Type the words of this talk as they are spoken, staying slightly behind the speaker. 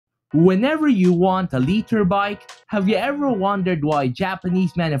Whenever you want a liter bike, have you ever wondered why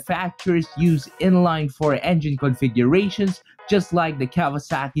Japanese manufacturers use inline-4 engine configurations just like the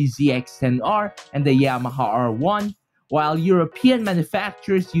Kawasaki ZX10R and the Yamaha R1, while European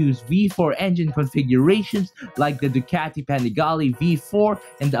manufacturers use V4 engine configurations like the Ducati Panigale V4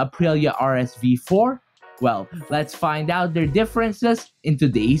 and the Aprilia RSV4? Well, let's find out their differences in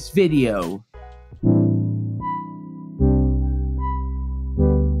today's video.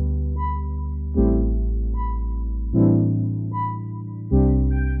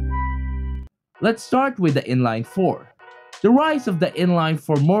 Let's start with the inline-4. The rise of the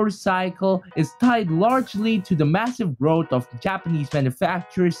inline-4 motorcycle is tied largely to the massive growth of Japanese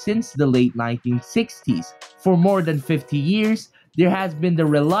manufacturers since the late 1960s. For more than 50 years, there has been the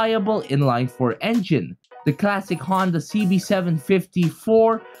reliable inline-4 engine. The classic Honda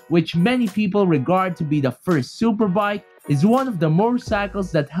CB750-4, which many people regard to be the first superbike, is one of the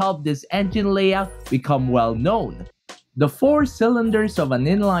motorcycles that helped this engine layout become well known. The 4 cylinders of an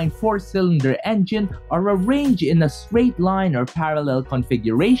inline 4-cylinder engine are arranged in a straight line or parallel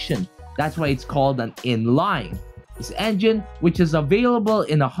configuration. That's why it's called an inline. This engine, which is available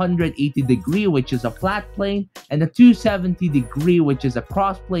in a 180 degree, which is a flat plane, and a 270 degree, which is a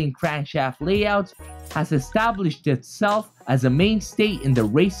cross-plane crankshaft layout, has established itself as a mainstay in the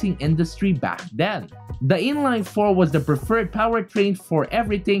racing industry back then. The inline-4 was the preferred powertrain for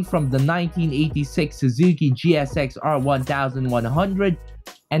everything from the 1986 Suzuki GSX R1100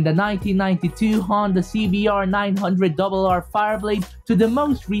 and the 1992 Honda CBR 900RR Fireblade to the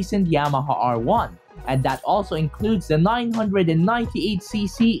most recent Yamaha R1. And that also includes the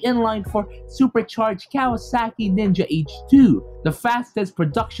 998cc inline-4 supercharged Kawasaki Ninja H2, the fastest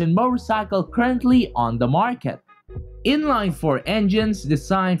production motorcycle currently on the market. Inline-4 engines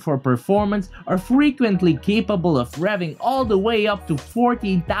designed for performance are frequently capable of revving all the way up to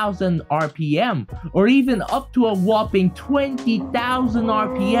 14,000 RPM or even up to a whopping 20,000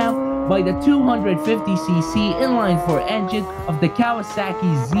 RPM by the 250cc inline-4 engine of the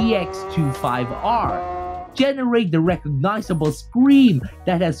Kawasaki ZX10R. Generate the recognizable scream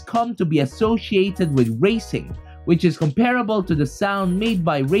that has come to be associated with racing, which is comparable to the sound made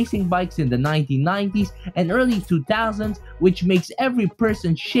by racing bikes in the 1990s and early 2000s, which makes every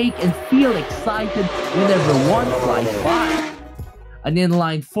person shake and feel excited whenever one flies by. An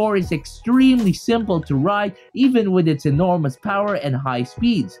inline-4 is extremely simple to ride even with its enormous power and high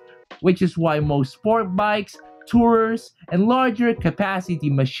speeds, which is why most sport bikes, tourers, and larger capacity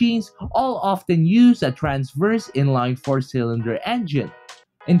machines all often use a transverse inline 4-cylinder engine.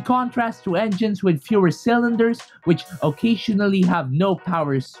 In contrast to engines with fewer cylinders, which occasionally have no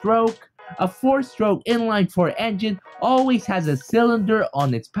power stroke, a 4-stroke inline-4 engine always has a cylinder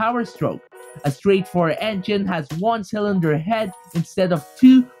on its power stroke. A straight 4 engine has 1 cylinder head instead of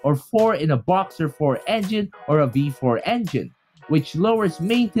 2 or 4 in a Boxer 4 engine or a V4 engine, which lowers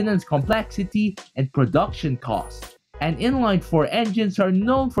maintenance complexity and production costs. And inline-4 engines are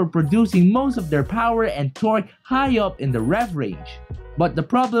known for producing most of their power and torque high up in the rev range. But the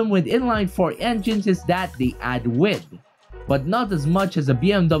problem with inline-4 engines is that they add wind, but not as much as a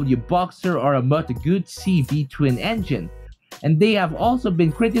BMW Boxer or a Moto Guzzi V-twin engine. And they have also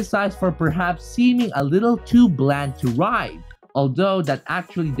been criticized for perhaps seeming a little too bland to ride, although that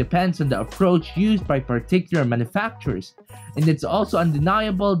actually depends on the approach used by particular manufacturers. And it's also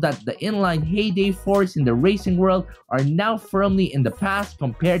undeniable that the inline heyday 4s in the racing world are now firmly in the past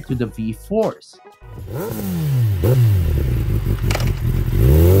compared to the V4s.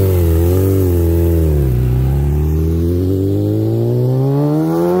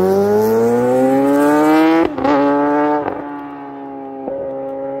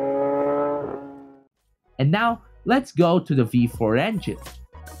 And now, let's go to the V4 engine.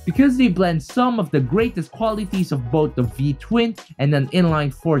 Because they blend some of the greatest qualities of both the V-twin and an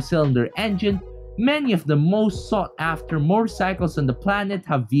inline 4-cylinder engine, many of the most sought-after motorcycles on the planet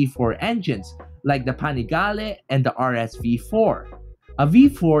have V4 engines, like the Panigale and the RSV4. A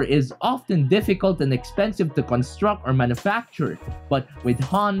V4 is often difficult and expensive to construct or manufacture, but with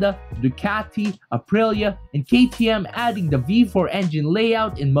Honda, Ducati, Aprilia, and KTM adding the V4 engine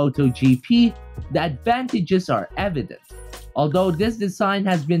layout in MotoGP, the advantages are evident. Although this design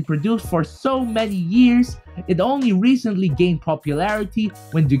has been produced for so many years, it only recently gained popularity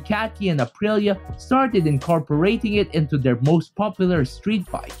when Ducati and Aprilia started incorporating it into their most popular street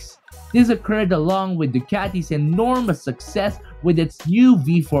bikes. This occurred along with Ducati's enormous success with its new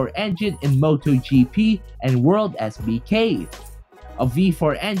V4 engine in MotoGP and World SBK. A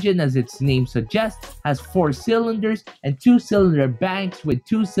V4 engine, as its name suggests, has 4 cylinders and 2-cylinder banks with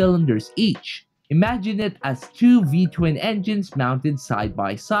 2 cylinders each. Imagine it as two V-twin engines mounted side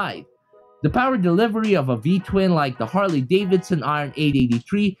by side. The power delivery of a V-twin like the Harley-Davidson Iron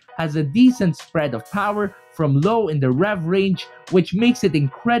 883 has a decent spread of power from low in the rev range, which makes it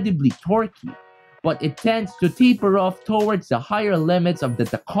incredibly torquey, but it tends to taper off towards the higher limits of the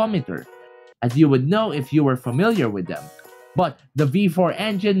tachometer, as you would know if you were familiar with them. But the V4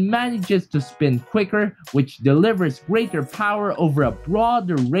 engine manages to spin quicker, which delivers greater power over a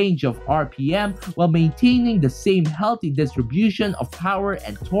broader range of RPM while maintaining the same healthy distribution of power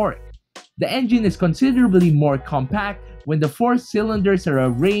and torque. The engine is considerably more compact when the 4 cylinders are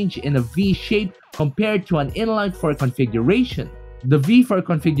arranged in a V shape compared to an inline 4 configuration. The V4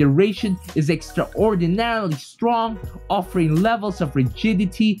 configuration is extraordinarily strong, offering levels of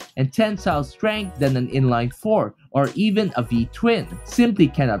rigidity and tensile strength that an inline 4 or even a V-twin simply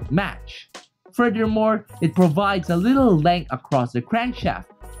cannot match. Furthermore, it provides a little length across the crankshaft.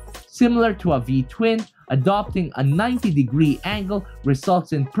 Similar to a V-twin, adopting a 90-degree angle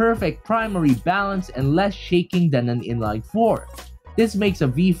results in perfect primary balance and less shaking than an inline 4. This makes a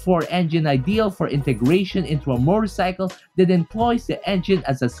V4 engine ideal for integration into a motorcycle that employs the engine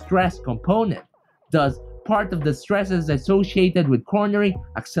as a stress component. Thus, part of the stresses associated with cornering,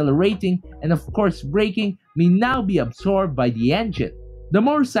 accelerating, and of course braking may now be absorbed by the engine. The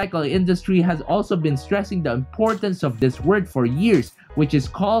motorcycle industry has also been stressing the importance of this word for years, which is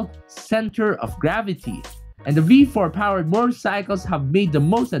called center of gravity. And the V4 powered motorcycles have made the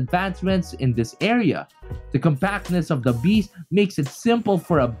most advancements in this area. The compactness of the beast makes it simple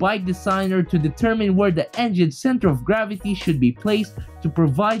for a bike designer to determine where the engine's center of gravity should be placed to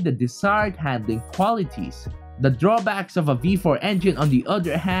provide the desired handling qualities. The drawbacks of a V4 engine, on the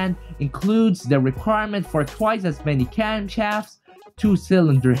other hand, includes the requirement for twice as many camshafts, 2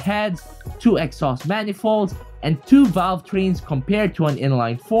 cylinder heads, 2 exhaust manifolds, and 2 valve trains compared to an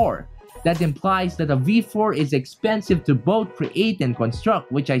inline 4. That implies that a V4 is expensive to both create and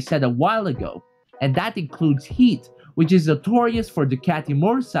construct, which I said a while ago. And that includes heat, which is notorious for Ducati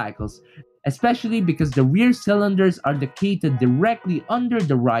motorcycles, especially because the rear cylinders are located directly under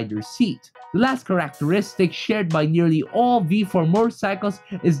the rider's seat. The last characteristic shared by nearly all V4 motorcycles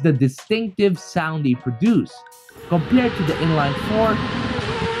is the distinctive sound they produce. Compared to the inline 4,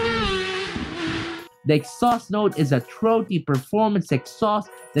 the exhaust note is a throaty performance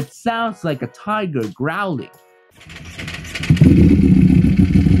exhaust that sounds like a tiger growling.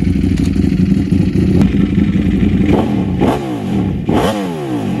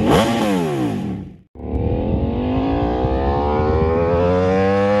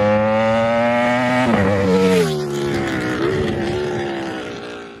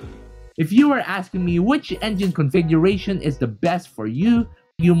 If you are asking me which engine configuration is the best for you,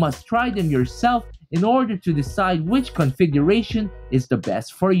 you must try them yourself in order to decide which configuration is the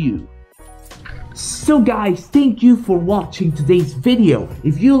best for you. So guys, thank you for watching today's video.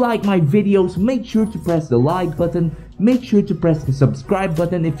 If you like my videos, make sure to press the like button, make sure to press the subscribe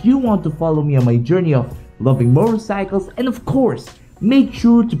button if you want to follow me on my journey of loving motorcycles, and of course, make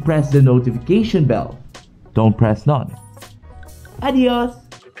sure to press the notification bell. Don't press none. Adios!